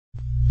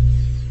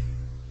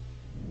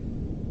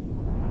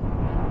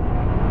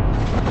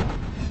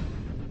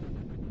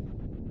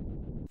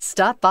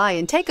Stop by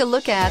and take a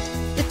look at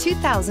the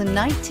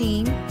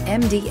 2019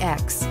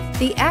 MDX.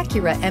 The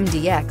Acura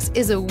MDX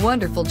is a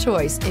wonderful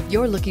choice if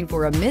you're looking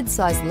for a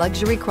mid-size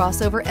luxury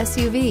crossover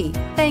SUV.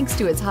 Thanks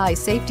to its high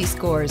safety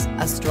scores,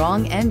 a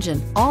strong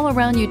engine,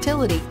 all-around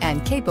utility,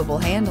 and capable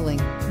handling,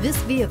 this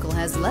vehicle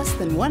has less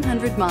than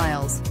 100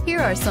 miles.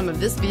 Here are some of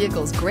this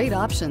vehicle's great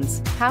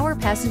options: power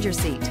passenger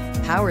seat,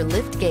 power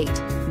lift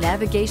gate,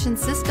 navigation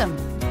system,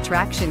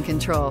 traction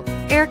control,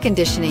 air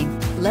conditioning,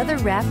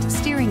 leather-wrapped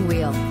steering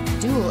wheel,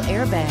 dual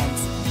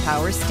airbags,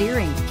 power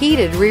steering,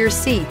 heated rear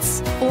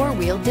seats,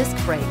 four-wheel disc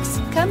brakes.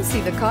 Come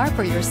see the car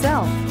for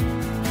yourself.